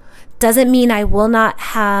 Doesn't mean I will not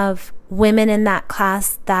have women in that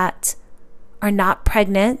class that are not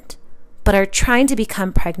pregnant but are trying to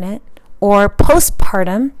become pregnant or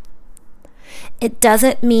postpartum. It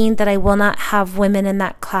doesn't mean that I will not have women in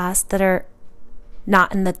that class that are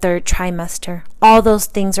not in the third trimester. All those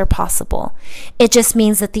things are possible. It just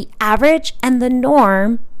means that the average and the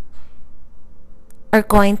norm are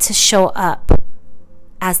going to show up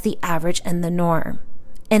as the average and the norm.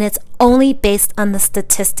 And it's only based on the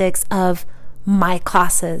statistics of my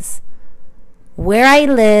classes, where I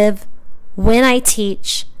live, when I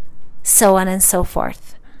teach, so on and so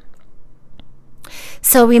forth.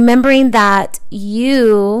 So remembering that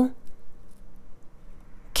you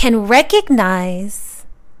can recognize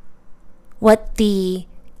what the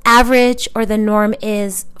average or the norm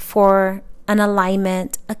is for an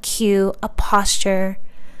alignment, a cue, a posture.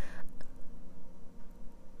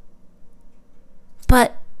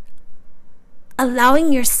 But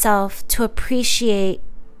allowing yourself to appreciate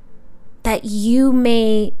that you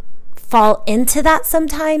may fall into that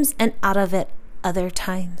sometimes and out of it other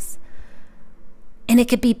times. And it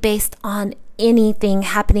could be based on anything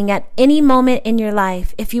happening at any moment in your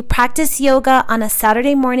life. If you practice yoga on a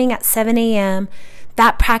Saturday morning at 7 a.m.,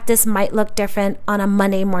 that practice might look different on a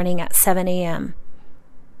Monday morning at 7 a.m.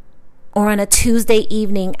 or on a Tuesday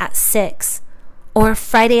evening at 6, or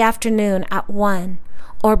Friday afternoon at 1,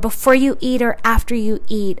 or before you eat or after you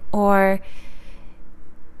eat, or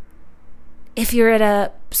if you're at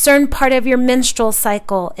a certain part of your menstrual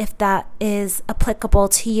cycle, if that is applicable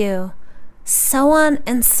to you, so on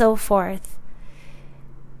and so forth.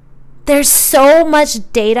 There's so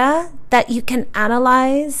much data that you can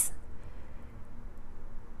analyze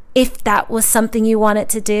if that was something you wanted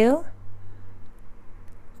to do.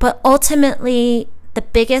 But ultimately, the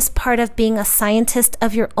biggest part of being a scientist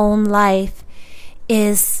of your own life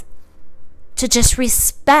is to just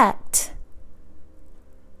respect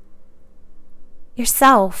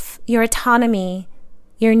yourself, your autonomy,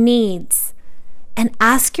 your needs, and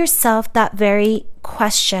ask yourself that very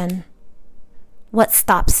question: what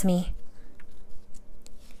stops me?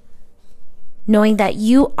 Knowing that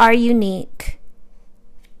you are unique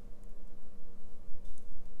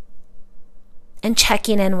and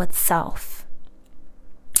checking in with self.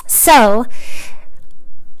 So,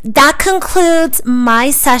 that concludes my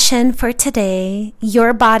session for today,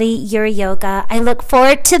 Your Body, Your Yoga. I look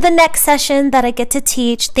forward to the next session that I get to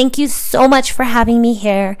teach. Thank you so much for having me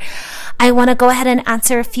here. I want to go ahead and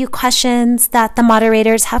answer a few questions that the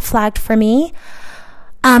moderators have flagged for me.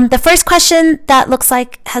 The first question that looks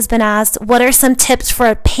like has been asked: what are some tips for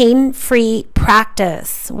a pain-free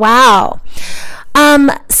practice? Wow.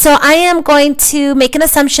 So I am going to make an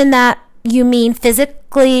assumption that you mean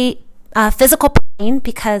physical pain,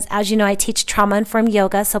 because as you know, I teach trauma-informed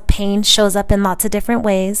yoga, so pain shows up in lots of different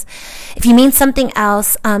ways. If you mean something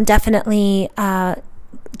else, definitely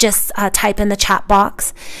just type in the chat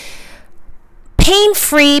box.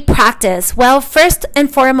 Pain-free practice. Well, first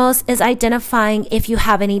and foremost is identifying if you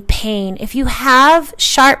have any pain. If you have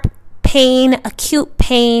sharp pain, acute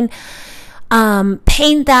pain,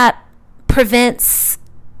 pain that prevents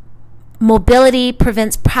mobility,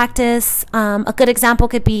 prevents practice. A good example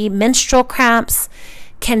could be menstrual cramps,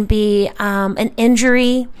 can be an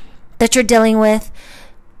injury that you're dealing with.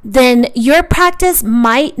 Then your practice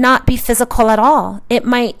might not be physical at all. It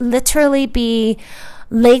might literally be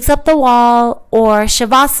legs up the wall or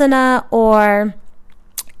shavasana, or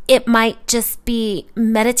it might just be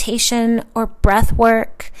meditation or breath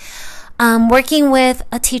work. Working with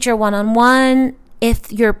a teacher one-on-one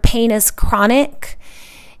if your pain is chronic.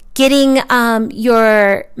 Getting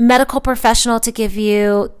your medical professional to give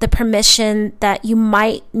you the permission that you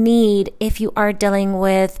might need if you are dealing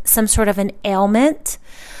with some sort of an ailment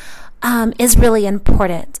is really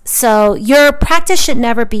important. So your practice should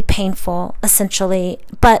never be painful, essentially,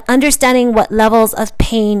 but understanding what levels of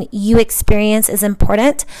pain you experience is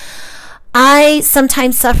important. I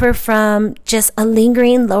sometimes suffer from just a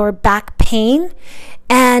lingering lower back pain,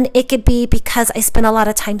 and it could be because I spend a lot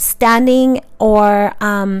of time standing, or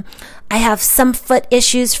I have some foot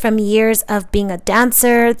issues from years of being a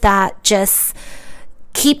dancer that just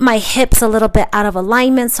keep my hips a little bit out of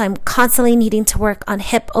alignment. So I'm constantly needing to work on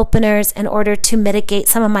hip openers in order to mitigate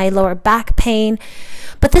some of my lower back pain.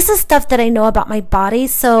 But this is stuff that I know about my body.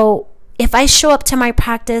 So if I show up to my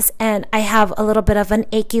practice and I have a little bit of an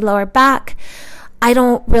achy lower back, I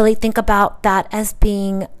don't really think about that as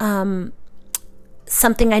being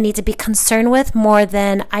something I need to be concerned with, more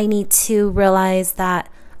than I need to realize that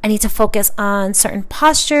I need to focus on certain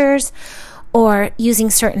postures or using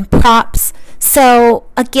certain props. So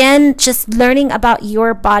again, just learning about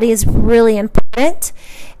your body is really important,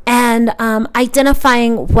 and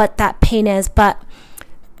identifying what that pain is. But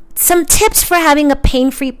some tips for having a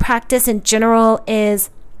pain-free practice in general is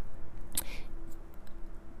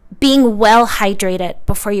being well hydrated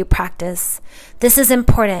before you practice. This is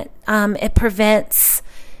important. It prevents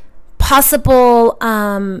possible,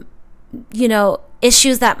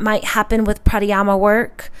 issues that might happen with pranayama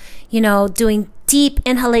work. Doing deep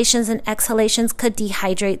inhalations and exhalations could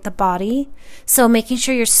dehydrate the body. So making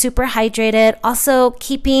sure you're super hydrated. Also,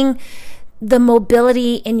 keeping the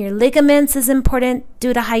mobility in your ligaments is important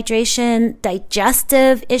due to hydration.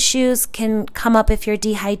 Digestive issues can come up if you're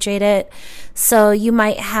dehydrated. So you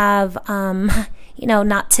might have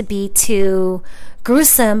not to be too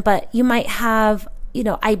gruesome, but you might have,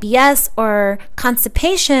 IBS or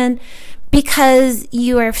constipation because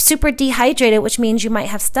you are super dehydrated, which means you might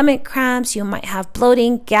have stomach cramps, you might have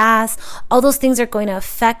bloating, gas. All those things are going to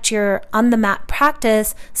affect your on the mat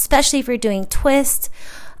practice, especially if you're doing twists.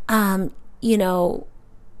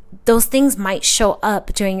 Those things might show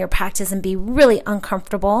up during your practice and be really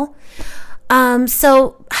uncomfortable.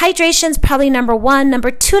 So hydration is probably number one.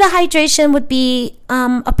 Number two to hydration would be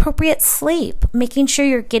appropriate sleep, making sure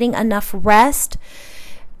you're getting enough rest.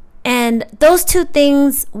 And those two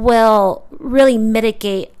things will really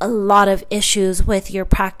mitigate a lot of issues with your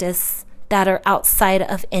practice that are outside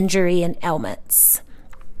of injury and ailments.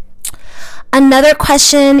 Another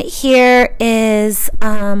question here is,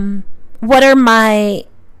 what do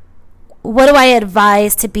I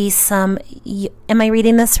advise to be some, am I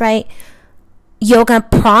reading this right? Yoga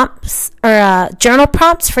prompts or journal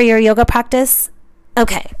prompts for your yoga practice?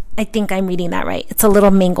 Okay, I think I'm reading that right. It's a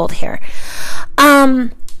little mingled here.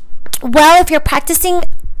 Well, if you're practicing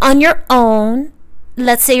on your own,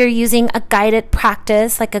 let's say you're using a guided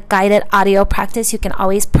practice, like a guided audio practice, you can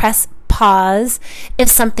always press pause if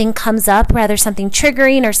something comes up, rather something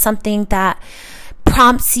triggering or something that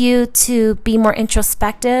prompts you to be more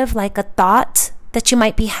introspective, like a thought that you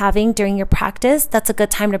might be having during your practice. That's a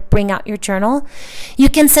good time to bring out your journal. You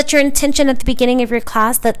can set your intention at the beginning of your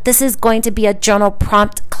class that this is going to be a journal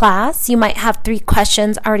prompt class. You might have 3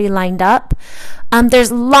 questions already lined up.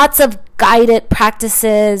 There's lots of guided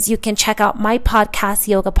practices. You can check out my podcast,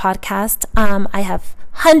 Yoga Podcast. I have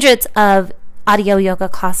hundreds of audio yoga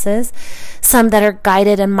classes, some that are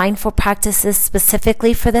guided and mindful practices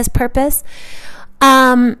specifically for this purpose.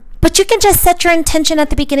 But you can just set your intention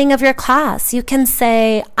at the beginning of your class. You can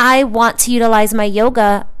say, I want to utilize my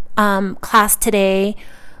yoga class today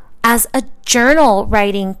as a journal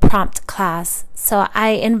writing prompt class. So I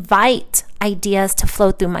invite ideas to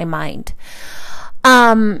flow through my mind.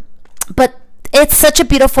 But it's such a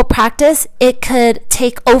beautiful practice. It could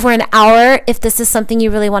take over an hour if this is something you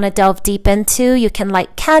really want to delve deep into. You can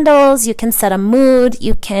light candles. You can set a mood.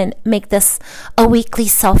 You can make this a weekly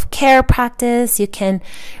self-care practice. You can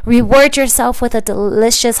reward yourself with a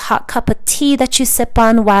delicious hot cup of tea that you sip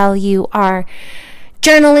on while you are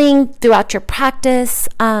journaling throughout your practice.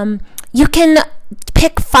 You can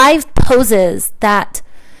pick 5 poses that,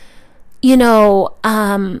 you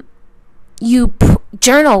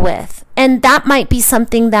journal with. And that might be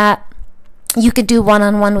something that you could do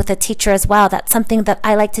one-on-one with a teacher as well. That's something that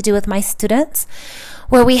I like to do with my students,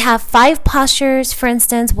 where we have 5 postures. For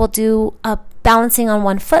instance, we'll do a balancing on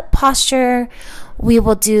 1 foot posture. We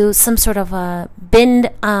will do some sort of a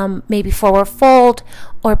bend, maybe forward fold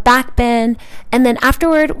or back bend. And then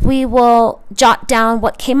afterward, we will jot down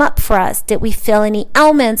what came up for us. Did we feel any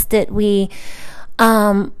ailments? Did we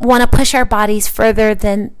want to push our bodies further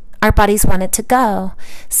than our bodies wanted to go?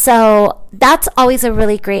 So that's always a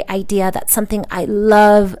really great idea. That's something I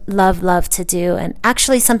love to do, and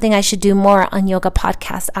actually something I should do more on Yoga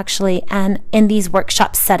Podcast, actually, and in these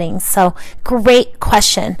workshop settings. So great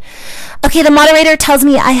question. Okay, the moderator tells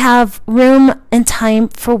me I have room and time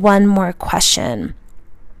for one more question.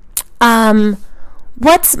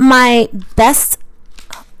 What's my best,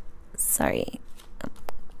 sorry,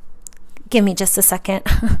 give me just a second.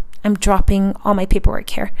 I'm dropping all my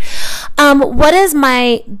paperwork here. What is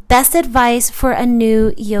my best advice for a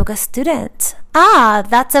new yoga student?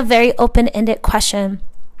 That's a very open-ended question.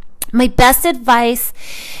 My best advice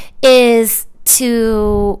is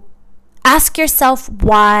to ask yourself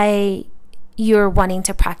why you're wanting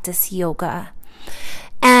to practice yoga.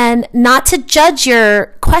 And not to judge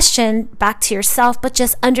your question back to yourself, but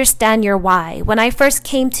just understand your why. When I first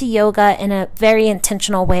came to yoga in a very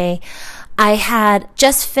intentional way, I had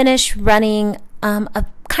just finished running a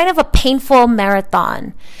kind of a painful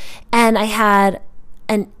marathon, and I had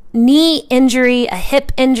a knee injury, a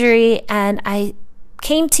hip injury, and I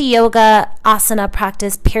came to yoga asana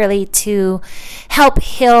practice purely to help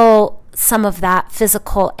heal some of that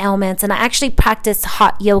physical ailments. And I actually practiced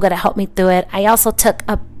hot yoga to help me through it. I also took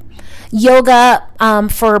a yoga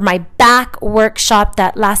for my back workshop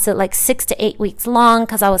that lasted like 6 to 8 weeks long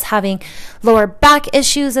because I was having lower back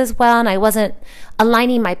issues as well, and I wasn't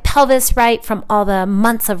aligning my pelvis right from all the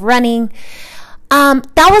months of running.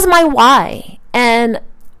 That was my why, and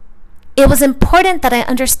it was important that I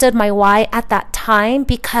understood my why at that time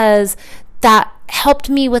because that helped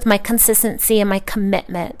me with my consistency and my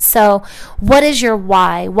commitment. So what is your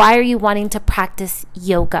why? Why are you wanting to practice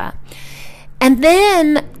yoga? And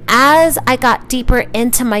then as I got deeper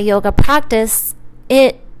into my yoga practice,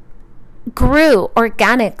 it grew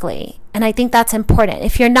organically. And I think that's important.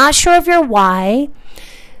 If you're not sure of your why,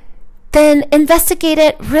 then investigate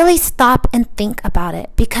it, really stop and think about it,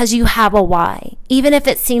 because you have a why. Even if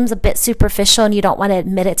it seems a bit superficial and you don't want to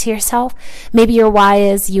admit it to yourself, maybe your why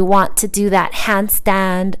is you want to do that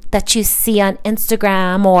handstand that you see on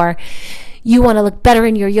Instagram, or you want to look better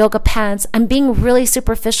in your yoga pants. I'm being really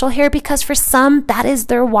superficial here because for some, that is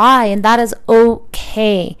their why, and that is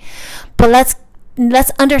okay. But let's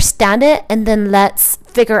understand it, and then let's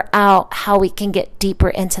figure out how we can get deeper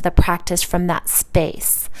into the practice from that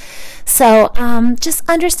space. So just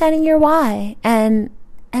understanding your why and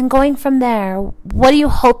going from there. What are you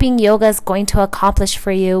hoping yoga is going to accomplish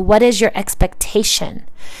for you? What is your expectation?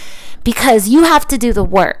 Because you have to do the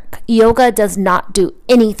work. Yoga does not do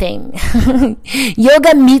anything.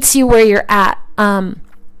 Yoga meets you where you're at.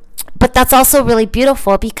 But that's also really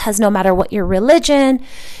beautiful, because no matter what your religion,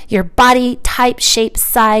 your body type, shape,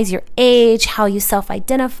 size, your age, how you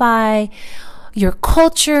self-identify, your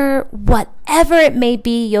culture, whatever it may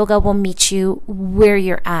be, yoga will meet you where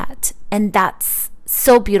you're at. And that's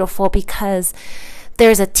so beautiful, because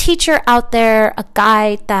there's a teacher out there, a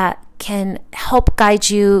guide that can help guide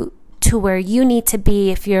you to where you need to be.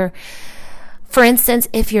 If you're, for instance,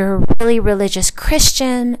 if you're a really religious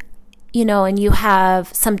Christian, and you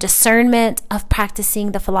have some discernment of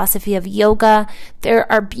practicing the philosophy of yoga,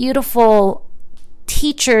 there are beautiful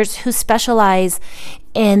teachers who specialize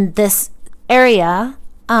in this area.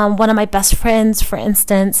 One of my best friends, for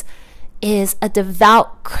instance, is a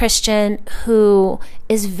devout Christian who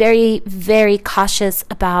is very, very cautious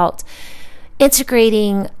about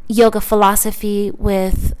integrating yoga philosophy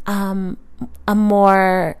with a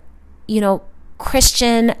more,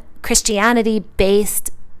 Christianity-based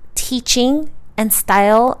teaching and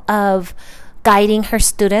style of guiding her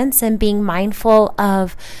students and being mindful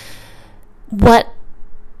of what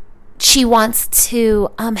she wants to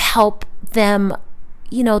help them,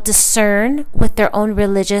 discern with their own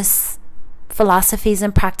religious philosophies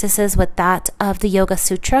and practices with that of the Yoga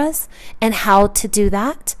Sutras, and how to do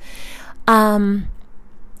that.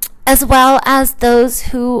 As well as those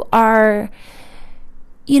who are,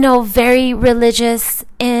 very religious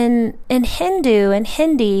in Hindu and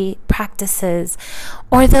Hindi practices,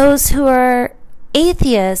 or those who are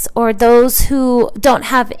atheists, or those who don't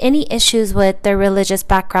have any issues with their religious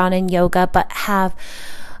background in yoga, but have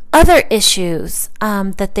other issues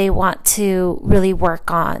that they want to really work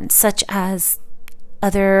on, such as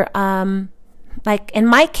other, like in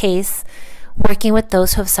my case, working with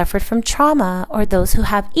those who have suffered from trauma, or those who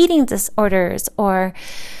have eating disorders, or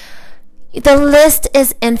the list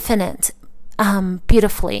is infinite,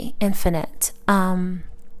 beautifully infinite. And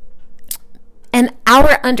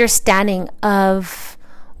our understanding of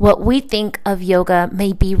what we think of yoga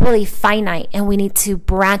may be really finite, and we need to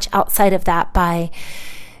branch outside of that by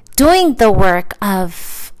doing the work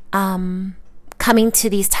of coming to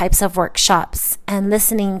these types of workshops and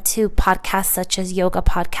listening to podcasts such as Yoga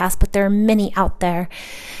Podcasts, but there are many out there,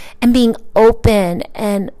 and being open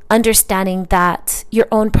and understanding that your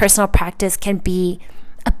own personal practice can be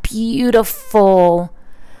a beautiful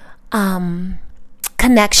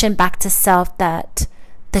connection back to self that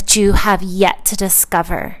you have yet to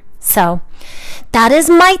discover. So that is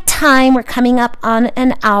my time. We're coming up on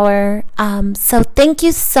an hour. So thank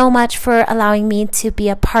you so much for allowing me to be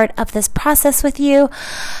a part of this process with you.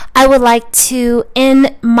 I would like to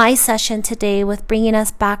end my session today with bringing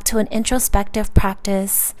us back to an introspective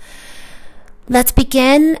practice. Let's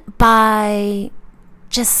begin by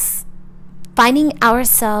just finding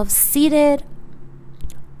ourselves seated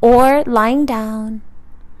or lying down.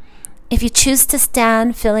 If you choose to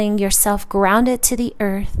stand, feeling yourself grounded to the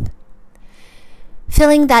earth,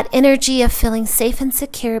 feeling that energy of feeling safe and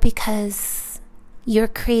secure because you're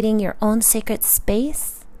creating your own sacred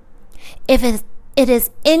space. If it is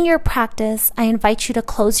in your practice, I invite you to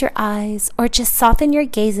close your eyes or just soften your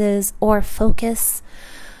gazes or focus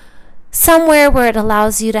somewhere where it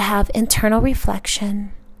allows you to have internal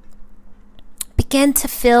reflection. Begin to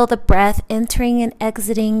feel the breath entering and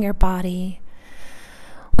exiting your body,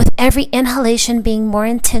 with every inhalation being more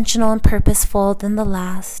intentional and purposeful than the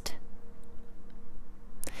last.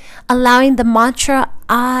 Allowing the mantra,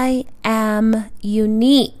 I am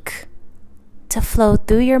unique, to flow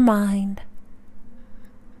through your mind.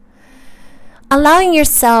 Allowing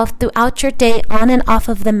yourself throughout your day on and off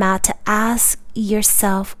of the mat to ask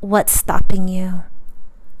yourself what's stopping you.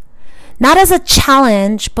 Not as a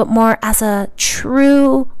challenge, but more as a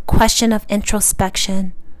true question of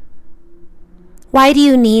introspection. Why do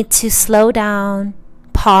you need to slow down,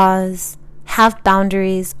 pause, have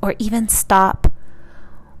boundaries, or even stop?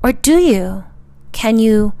 Or do you? Can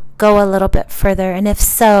you go a little bit further? And if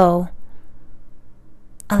so,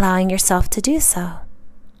 allowing yourself to do so.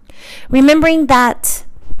 Remembering that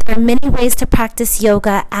there are many ways to practice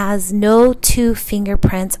yoga, as no two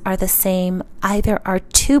fingerprints are the same. Either are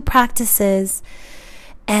two practices,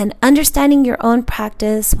 and understanding your own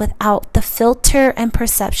practice without the filter and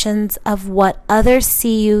perceptions of what others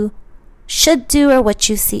see you should do or what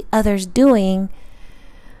you see others doing,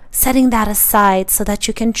 setting that aside so that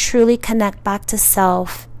you can truly connect back to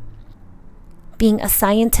self, being a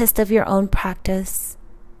scientist of your own practice,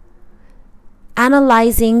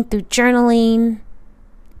 analyzing through journaling,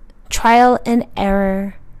 trial and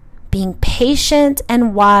error, being patient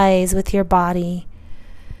and wise with your body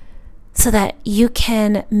so that you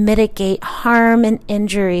can mitigate harm and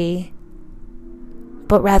injury,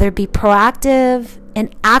 but rather be proactive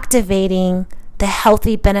and activating the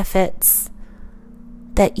healthy benefits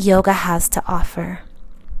that yoga has to offer.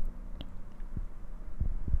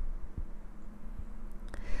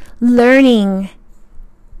 Learning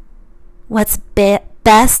what's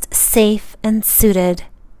best, safe, and suited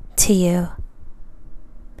to you.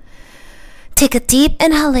 Take a deep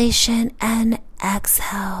inhalation and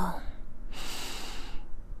exhale.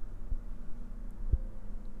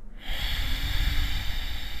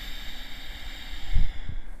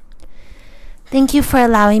 Thank you for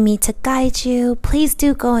allowing me to guide you. Please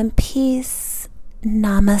do go in peace.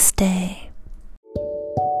 Namaste.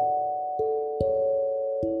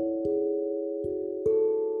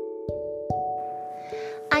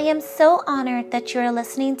 I am so honored that you are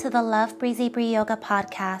listening to the Love Breezy Bree Yoga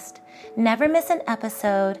podcast. Never miss an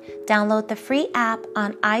episode. Download the free app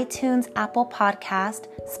on iTunes, Apple Podcast,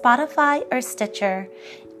 Spotify, or Stitcher.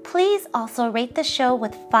 Please also rate the show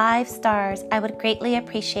with 5 stars. I would greatly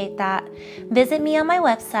appreciate that. Visit me on my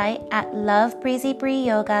website at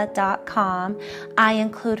lovebreezybreeyoga.com. I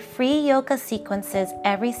include free yoga sequences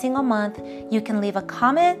every single month. You can leave a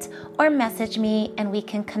comment or message me and we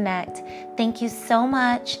can connect. Thank you so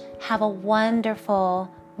much. Have a wonderful,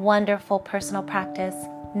 wonderful personal practice.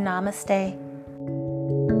 Namaste.